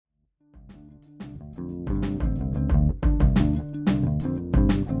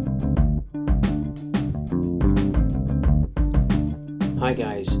Hi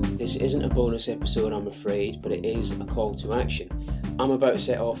guys, this isn't a bonus episode I'm afraid, but it is a call to action. I'm about to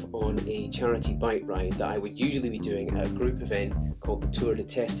set off on a charity bike ride that I would usually be doing at a group event called the Tour de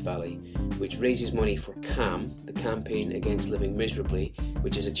Test Valley, which raises money for CAM, the Campaign Against Living Miserably,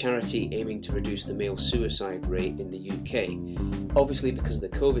 which is a charity aiming to reduce the male suicide rate in the UK. Obviously, because of the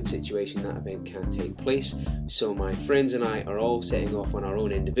COVID situation, that event can't take place, so my friends and I are all setting off on our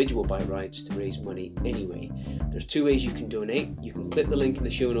own individual bike rides to raise money anyway. There's two ways you can donate. You can click the link in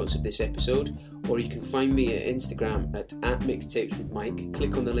the show notes of this episode, or you can find me at Instagram at @mixtapeswithmike,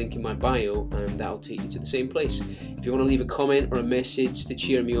 click on the link in my bio and that'll take you to the same place. If you want to leave a comment or a message to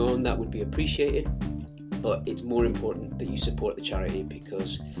cheer me on, that would be appreciated, but it's more important that you support the charity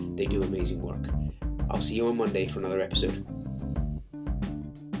because they do amazing work. I'll see you on Monday for another episode.